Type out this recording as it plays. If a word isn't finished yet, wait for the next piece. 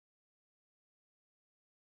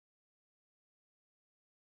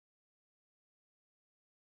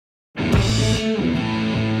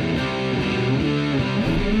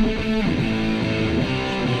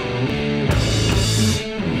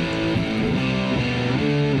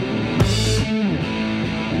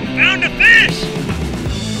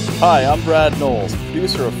Hi, I'm Brad Knowles,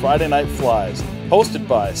 producer of Friday Night Flies, hosted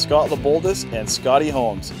by Scott LeBoldis and Scotty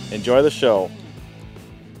Holmes. Enjoy the show.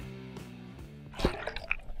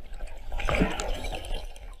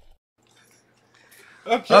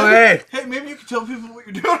 Okay. Oh, hey. Hey, maybe you can tell people what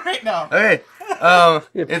you're doing right now. Okay.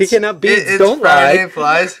 You're picking up beads, It's don't Friday lie.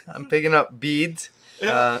 Flies. I'm picking up beads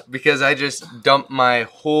because I just dumped my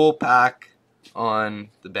whole pack on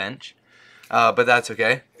the bench. But that's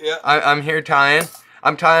okay. Yeah. I'm here tying.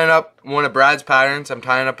 I'm tying up one of Brad's patterns. I'm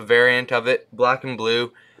tying up a variant of it, black and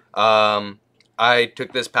blue. I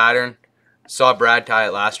took this pattern, saw Brad tie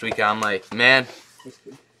it last week, and I'm like, man,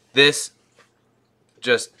 this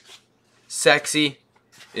just sexy.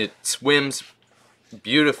 It swims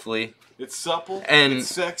beautifully. It's supple. And it's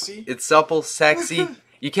sexy. It's supple, sexy.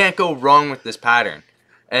 You can't go wrong with this pattern.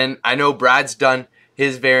 And I know Brad's done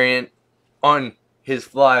his variant on his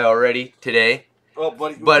fly already today. Oh,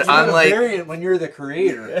 buddy, but I'm Not a like, variant when you're the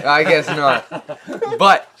creator. I guess not.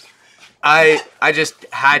 But I just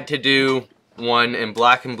had to do one in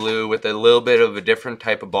black and blue with a little bit of a different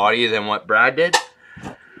type of body than what Brad did.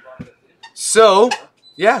 So,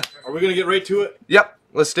 yeah. Are we gonna get right to it? Yep,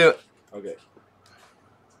 let's do it. Okay.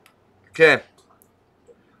 Okay.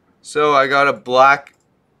 So I got a black.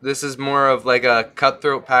 This is more of like a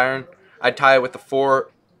cutthroat pattern. I tie it with a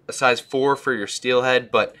size 4 for your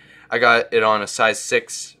steelhead, but I got it on a size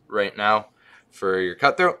 6 right now for your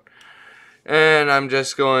cutthroat. And I'm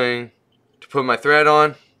just going to put my thread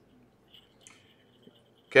on.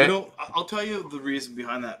 Okay. You know, I'll tell you the reason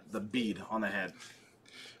behind that, the bead on the head.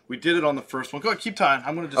 We did it on the first one. Go ahead, keep tying.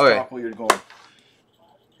 I'm going to just stop while you're going.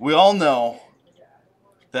 We all know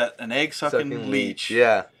that an egg-sucking leech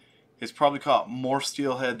has probably caught more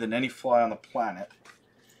steelhead than any fly on the planet.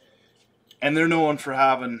 And they're known for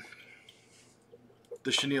having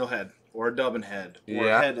the chenille head or a dubbin head or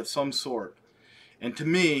a head of some sort. And to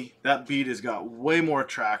me, that bead has got way more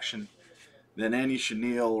attraction than any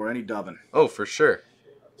chenille or any dubbin. Oh, for sure.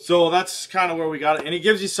 So that's kind of where we got it. And it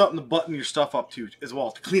gives you something to button your stuff up to as well,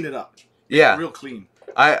 to clean it up. Yeah. Real clean.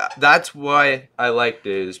 That's why I liked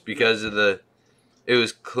it, is because of it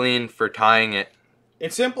was clean for tying it.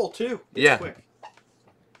 It's simple too. It's quick.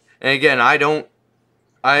 And again,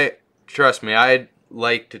 trust me, I'd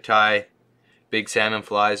like to tie big salmon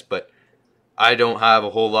flies, but I don't have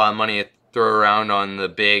a whole lot of money to throw around on the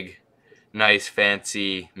big, nice,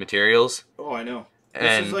 fancy materials. Oh, I know.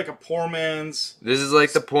 And this is like a poor man's... This is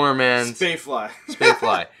like the poor man's... Spay fly. Spay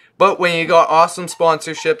fly. But when you got awesome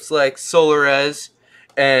sponsorships like Solarez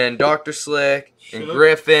and Dr. Slick and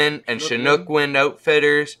Griffin and Chinook Wind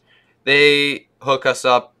Outfitters, they hook us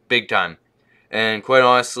up big time. And quite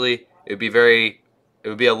honestly, it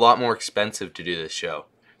would be a lot more expensive to do this show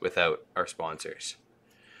without our sponsors.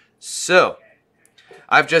 So,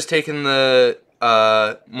 I've just taken the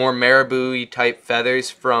more marabou-y type feathers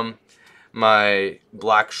from my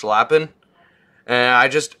black schlappen, and I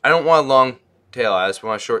don't want a long tail, I just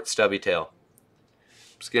want a short stubby tail.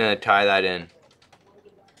 I'm just gonna tie that in.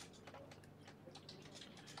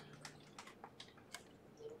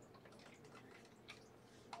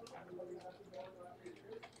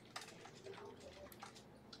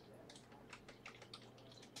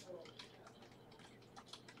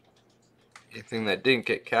 Anything that didn't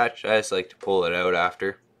get catched, I just like to pull it out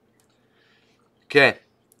after. Okay,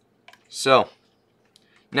 so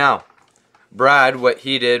now Brad, what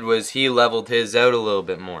he did was he leveled his out a little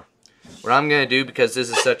bit more. What I'm going to do, because this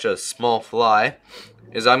is such a small fly,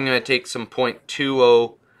 is I'm going to take some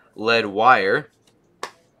 .20 lead wire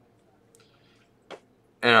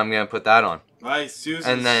and I'm going to put that on. Nice.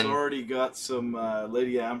 Susan's already got some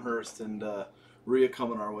Lady Amherst and Rhea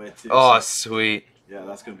coming our way too. Oh, sweet. Yeah,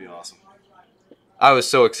 that's going to be awesome. I was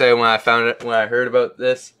so excited when I heard about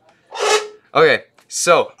this. Okay,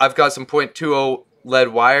 so I've got some .20 lead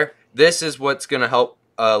wire. This is what's going to help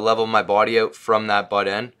level my body out from that butt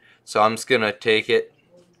end. So I'm just going to take it,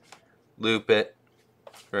 loop it,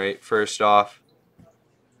 right, first off.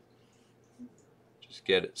 Just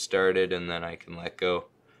get it started, and then I can let go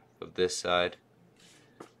of this side.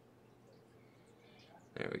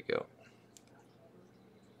 There we go.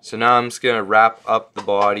 So now I'm just going to wrap up the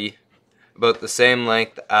body about the same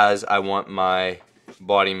length as I want my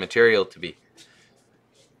body material to be.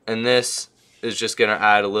 And this is just going to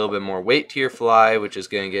add a little bit more weight to your fly, which is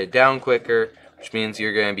going to get it down quicker, which means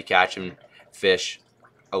you're going to be catching fish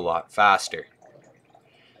a lot faster.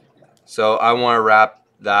 So I want to wrap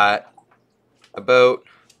that about,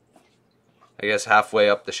 I guess, halfway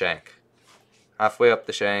up the shank. Halfway up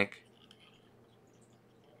the shank.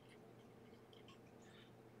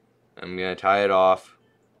 I'm going to tie it off.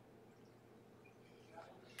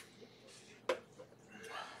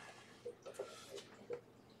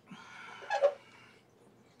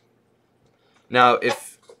 Now,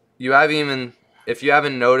 if you haven't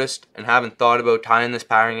noticed and haven't thought about tying this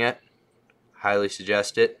pattern yet, highly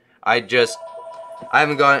suggest it. I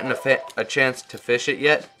haven't gotten a chance to fish it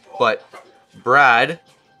yet, but Brad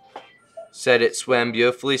said it swam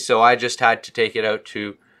beautifully, so I just had to take it out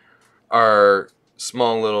to our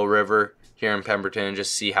small little river here in Pemberton and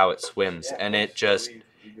just see how it swims, and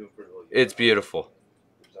it's beautiful.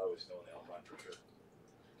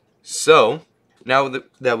 So now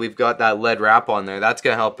that we've got that lead wrap on there, that's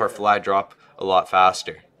going to help our fly drop a lot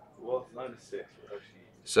faster.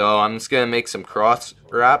 So I'm just going to make some cross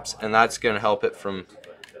wraps, and that's going to help it from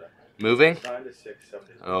moving.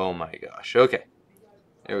 Oh my gosh. Okay.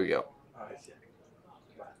 There we go.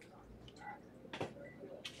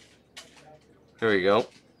 There we go.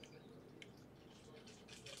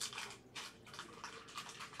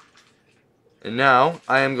 And now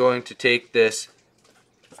I am going to take this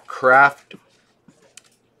craft,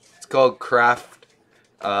 it's called craft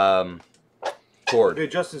cord. Okay,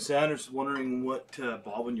 Justin Sanders is wondering what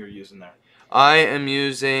bobbin you're using there. I am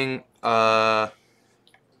using, oh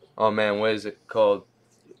man, what is it called?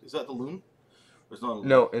 Is that the loon? Or it's not a loon?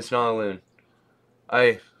 No, it's not a loon.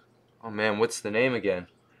 Oh man, what's the name again?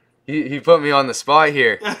 He put me on the spot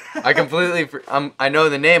here. I completely, I know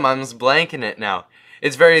the name, I'm just blanking it now.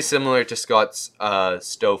 It's very similar to Scott's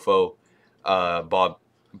Stofo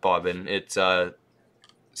bobbin. It's a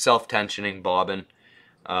self-tensioning bobbin.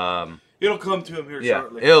 It'll come to him here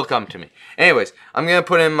shortly. It'll come to me. Anyways, I'm gonna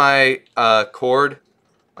put in my cord,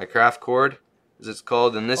 my craft cord, as it's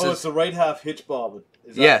called, and this is. It's the right half hitch bobbin.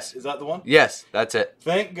 Yes. Is that the one? Yes, that's it.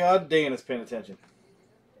 Thank God Dan is paying attention.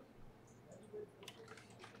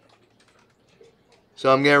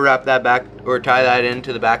 So I'm gonna wrap that back, or tie that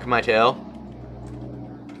into the back of my tail.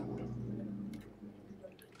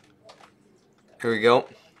 Here we go.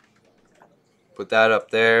 Put that up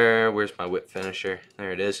there. Where's my whip finisher?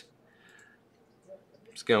 There it is.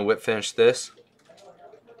 Just gonna whip finish this.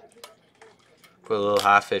 Put a little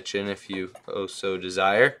half hitch in if you so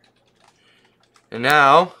desire. And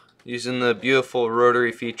now, using the beautiful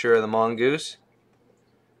rotary feature of the Mongoose,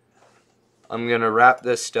 I'm gonna wrap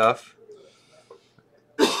this stuff.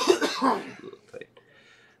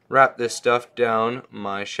 Wrap this stuff down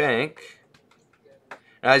my shank.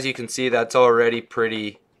 As you can see, that's already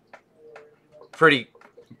pretty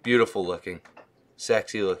beautiful looking,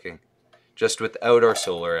 sexy looking, just without our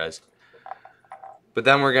solar res. But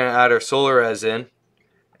then we're gonna add our solar res in,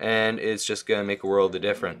 and it's just gonna make a world of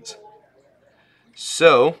difference.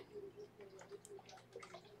 So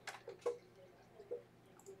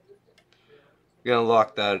we're gonna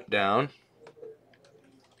lock that down.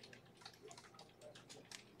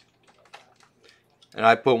 And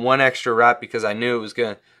I put one extra wrap because I knew it was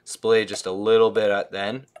going to splay just a little bit at the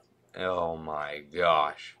end. Oh my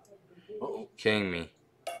gosh. Kidding me.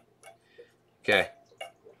 Okay.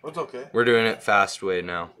 That's okay. We're doing it fast way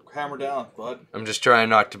now. Hammer down, bud. I'm just trying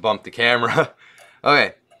not to bump the camera.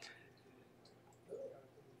 Okay.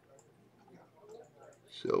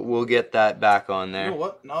 So we'll get that back on there. You know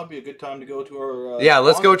what? Now would be a good time to go to our... yeah,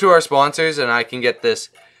 let's go to our sponsors and I can get this...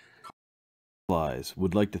 Flies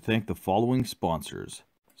would like to thank the following sponsors: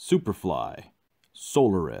 Superfly,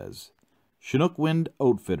 Solarez, Chinook Wind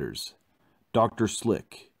Outfitters, Dr.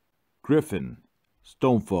 Slick, Griffin,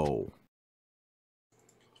 Stonefo.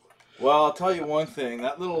 Well, I'll tell you one thing.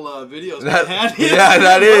 That little video is handy. Yeah,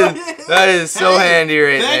 that is so handy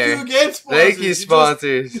right there. Thank you again, sponsors. Thank you,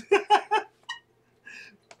 sponsors.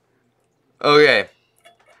 Okay.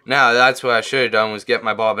 Now, that's what I should have done was get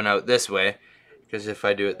my bobbin out this way. Because if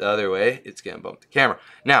I do it the other way, it's going to bump the camera.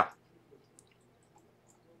 Now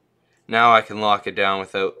I can lock it down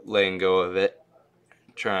without letting go of it.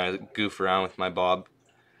 I'm trying to goof around with my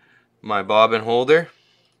bobbin holder.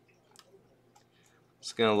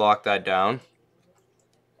 Just going to lock that down.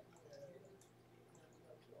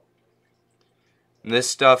 And this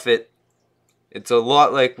stuff, it's a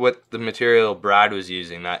lot like what the material Brad was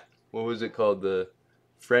using. That, what was it called? The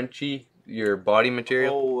Frenchy? Your body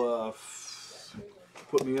material?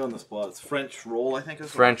 Put me on the spot. It's French roll, I think.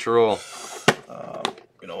 French roll.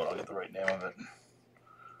 You know what? I'll get the right name of it.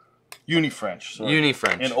 Uni-French.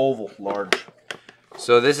 Uni-French. And oval, large.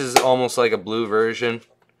 So this is almost like a blue version.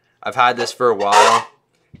 I've had this for a while,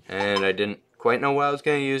 and I didn't quite know what I was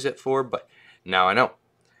going to use it for, but now I know.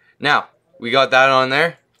 Now, we got that on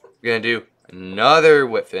there. We're going to do another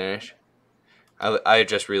whip finish. I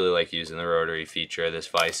just really like using the rotary feature of this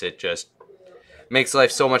vise. It just makes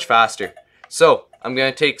life so much faster. So, I'm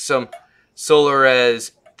going to take some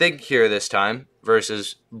Solarez Think Cure this time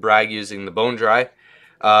versus Bragg using the Bone Dry.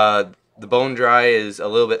 The Bone Dry is a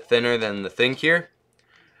little bit thinner than the Think Cure.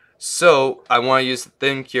 So I want to use the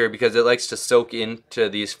thin cure because it likes to soak into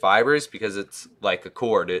these fibers because it's like a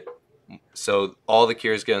cord. So all the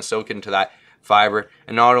cure is going to soak into that fiber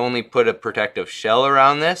and not only put a protective shell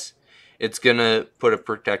around this, it's going to put a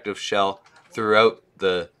protective shell throughout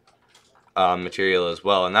the material as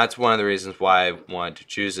well. And that's one of the reasons why I wanted to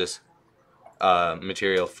choose this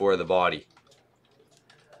material for the body.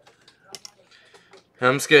 And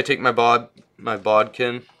I'm just going to take my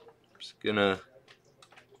bodkin. Just going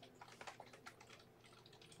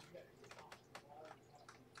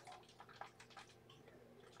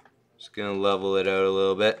to level it out a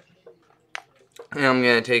little bit. And I'm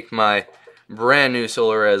going to take my brand new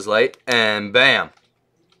solar res light and bam!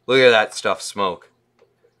 Look at that stuff smoke.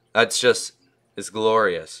 That's just, it's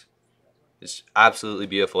glorious. It's absolutely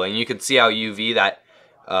beautiful. And you can see how UV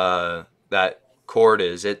that cord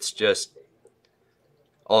is. It's just,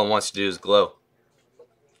 all it wants to do is glow.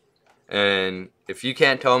 And if you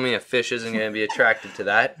can't tell me a fish isn't going to be attracted to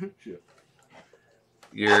that,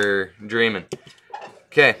 you're dreaming.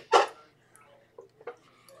 Okay.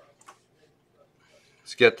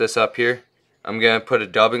 Let's get this up here. I'm going to put a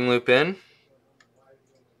dubbing loop in.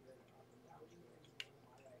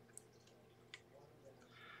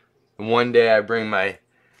 And one day I bring my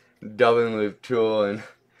dubbing loop tool, and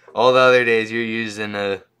all the other days you're using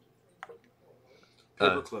a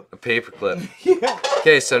paper clip. Yeah.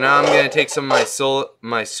 Okay, so now I'm going to take some of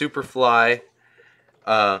my Superfly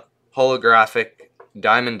holographic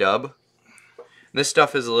diamond dub. This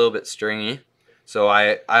stuff is a little bit stringy. So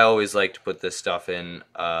I always like to put this stuff in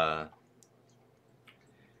a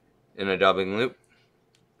dubbing loop.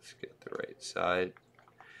 Let's get the right side.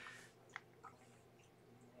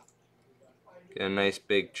 Get a nice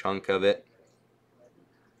big chunk of it.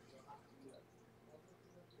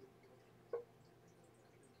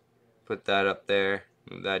 Put that up there.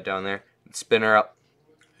 Move that down there. And spin her up.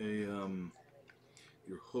 Hey,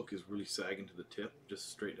 your hook is really sagging to the tip.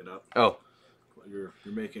 Just straighten it up. Oh. You're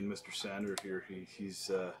making Mr. Sander here. He's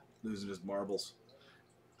losing his marbles.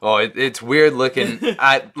 Oh, it's weird looking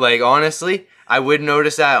at, like, honestly, I would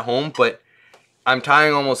notice that at home, but I'm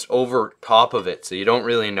tying almost over top of it, so you don't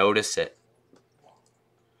really notice it.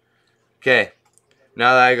 Okay,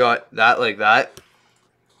 now that I got that like that,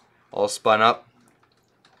 all spun up,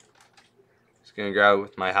 just gonna grab it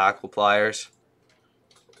with my hackle pliers.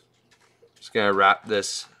 Just gonna wrap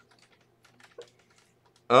this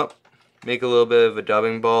up. Make a little bit of a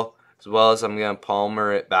dubbing ball, as well as I'm going to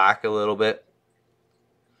palmer it back a little bit.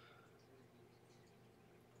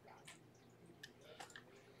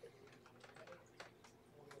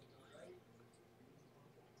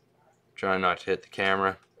 Trying not to hit the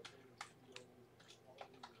camera.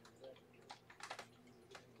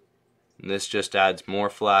 And this just adds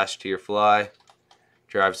more flash to your fly,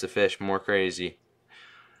 drives the fish more crazy.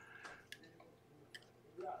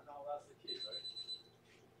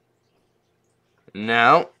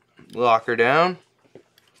 Now, lock her down.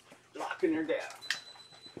 Locking her down.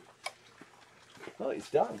 Oh, he's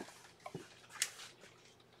done.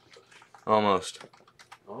 Almost.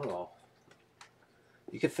 Oh no.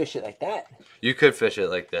 You could fish it like that. You could fish it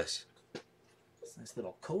like this. It's a nice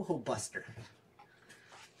little coho buster.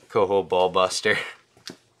 Coho ball buster.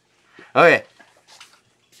 Okay.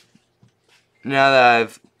 Now that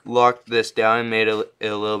I've locked this down and made it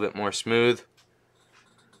a little bit more smooth,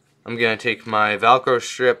 I'm going to take my Velcro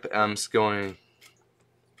strip and I'm just going to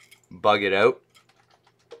bug it out.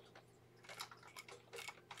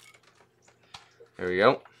 There we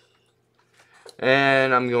go.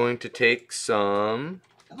 And I'm going to take some,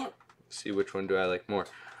 let's see which one do I like more.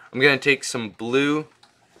 I'm going to take some blue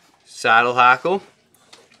saddle hackle,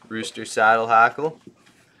 rooster saddle hackle.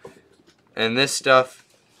 And this stuff,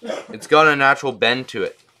 it's got a natural bend to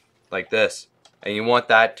it, like this. And you want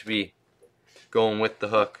that to be going with the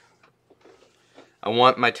hook. I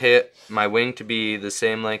want my wing to be the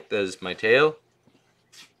same length as my tail,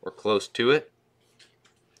 or close to it.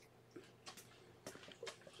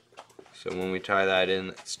 So when we tie that in,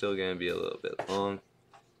 it's still going to be a little bit long.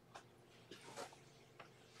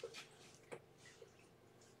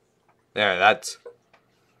 There, that's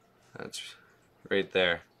right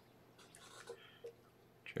there.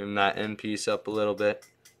 Trim that end piece up a little bit.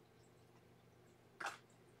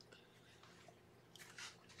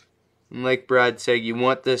 And like Brad said, you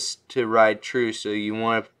want this to ride true, so you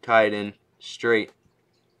want to tie it in straight.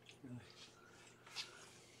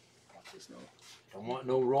 Don't want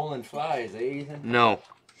no rolling flies, eh, Ethan? No.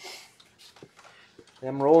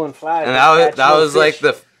 Them rolling flies. And that was like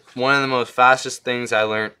one of the most fastest things I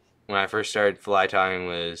learned when I first started fly tying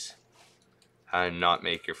was how to not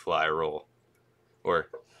make your fly roll, or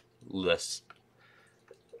less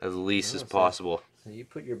as least as possible. So you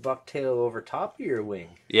put your bucktail over top of your wing.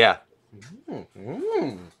 Yeah.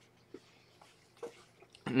 Mm-hmm.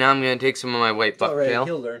 Now I'm going to take some of my white All right, bucktail.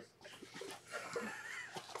 he'll learn.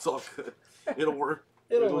 It's all good. It'll work.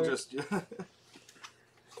 It'll work. just...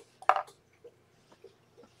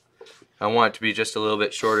 I want it to be just a little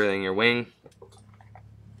bit shorter than your wing.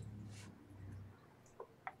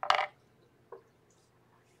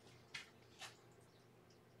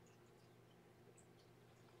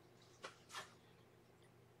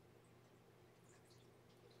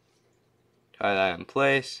 Tie that in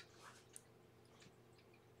place.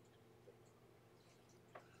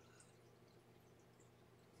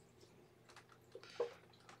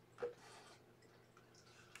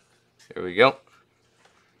 There we go.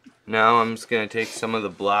 Now I'm just going to take some of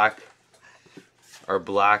the our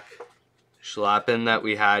black schlappen that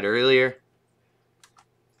we had earlier.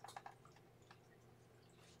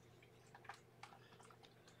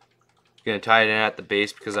 I'm going to tie it in at the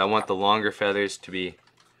base because I want the longer feathers to be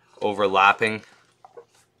overlapping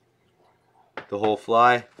the whole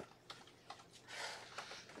fly.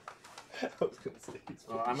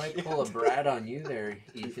 Well, I might pull a Brad on you there,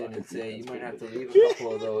 Ethan, and say you might have to leave a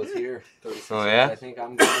couple of those here. Oh yeah? I think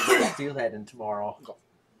I'm going to go steelheading tomorrow.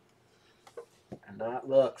 And that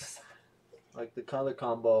looks like the color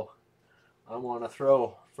combo I want to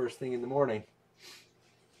throw first thing in the morning.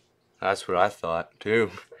 That's what I thought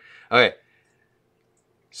too. Okay,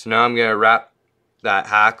 so now I'm going to wrap that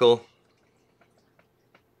hackle,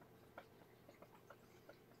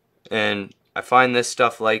 and I find this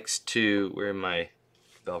stuff likes to, where'd my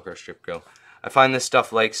Velcro strip go? I find this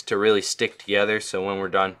stuff likes to really stick together, so when we're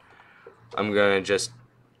done, I'm going to just,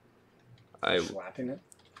 Slapping it?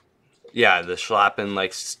 yeah, the schlappen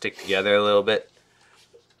likes to stick together a little bit.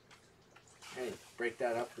 Hey, break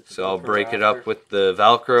that up with the So I'll Velcro break it after. up with the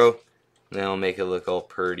Velcro, and then I'll make it look all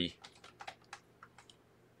purty.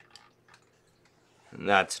 And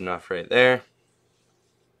that's enough right there.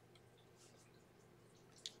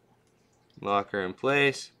 Lock her in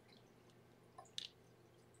place.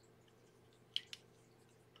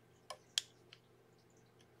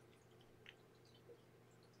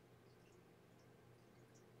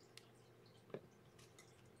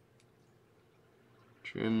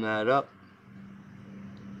 Trim that up.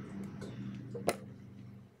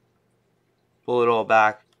 Pull it all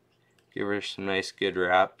back. Give her some nice good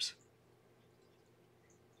wraps.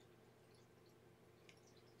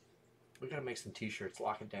 We gotta make some t-shirts,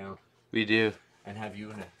 lock it down, We do. and have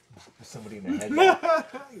you in somebody in a head.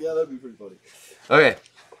 Yeah, that'd be pretty funny. Okay,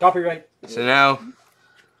 Copyright. so now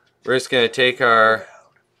we're just gonna take our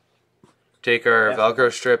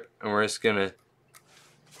Velcro strip and we're just gonna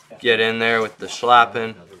get in there with the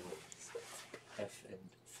schlappen, F and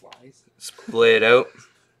flies. split it out.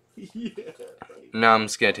 Yeah. Now I'm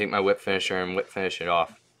just gonna take my whip finisher and whip finish it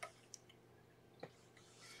off.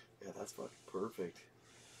 Yeah, that's fucking perfect.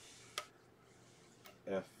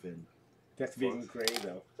 F and That's being gray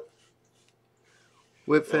though.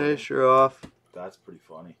 Whip finisher off. that's pretty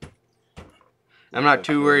funny. I'm not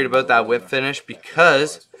too worried about that whip finish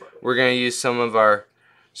because we're gonna use some of our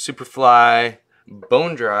Superfly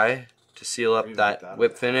bone dry to seal up that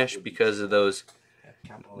whip finish because of those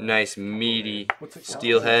nice meaty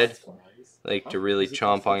steelhead, like to really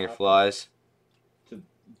chomp on your flies. To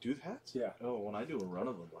do that? Yeah. Oh, when I do a run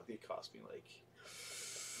of them, I think it cost me like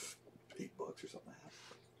 $8 or something like that.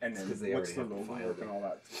 And then Because they what's already the have the logo file work and all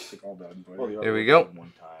that? Like all that embroidery. Well, There we go.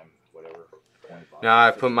 One time, whatever. $20, Now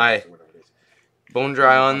I put my $50 or whatever it is. bone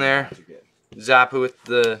dry on there, What you get. zap it with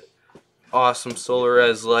the awesome Solar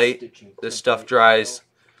Res light. This stuff dries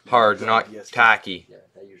hard, not tacky. Yeah,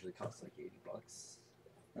 that usually costs like $80.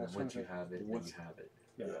 And That's once you something. have it, then Once- you have it,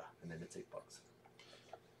 Yeah. and then it's $8.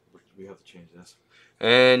 We have to change this.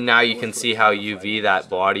 And now you can see how UV that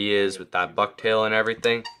body is with that bucktail and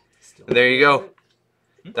everything. And there you go.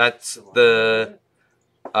 That's the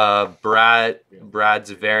Brad's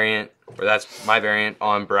variant, or that's my variant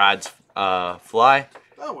on Brad's fly.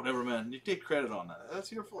 Oh, whatever, man. You take credit on that.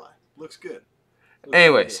 That's your fly. Looks good.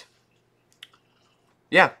 Anyways,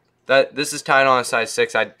 yeah, this is tied on a size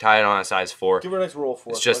 6. I tied it on a size 4. Give her a nice roll for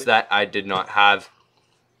It's us, just buddy. that I did not have.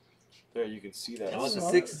 There, you can see that. Oh, the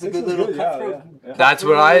well, 6 is a six good is little good, yeah, cutthroat. yeah. That's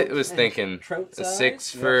what I was And thinking. trout A size.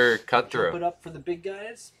 6 for Put cutthroat. up for the big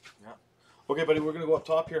guys. Okay, buddy, we're going to go up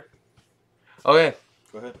top here. Okay,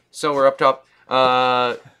 Go ahead. so we're up top.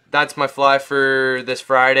 That's my fly for this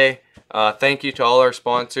Friday. Thank you to all our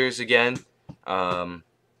sponsors again.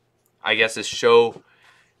 I guess this show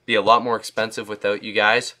be a lot more expensive without you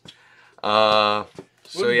guys. So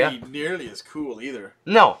Wouldn't yeah. be nearly as cool either.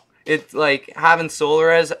 No, it's like having Solar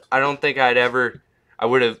Res. I don't think I'd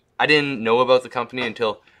I didn't know about the company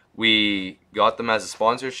until we got them as a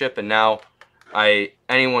sponsorship, and now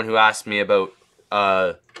anyone who asks me about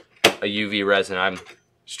a UV resin, I'm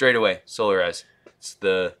straight away Solarez.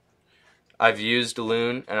 I've used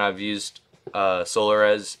Loon and I've used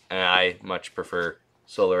Solarez, and I much prefer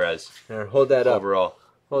Solarez. Here, hold that overall. Up.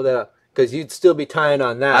 Hold that up, because you'd still be tying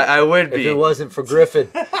on that. I would be if it wasn't for Griffin.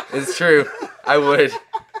 It's true. I would.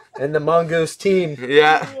 And the Mongoose team.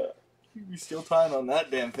 Yeah. You'd be still tying on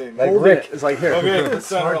that damn thing. Like Rick. It's like here. Okay, let's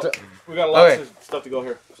start up. We got lots of stuff to go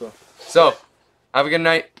here. So, have a good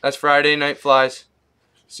night. That's Friday Night Flies.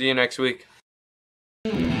 See you next week.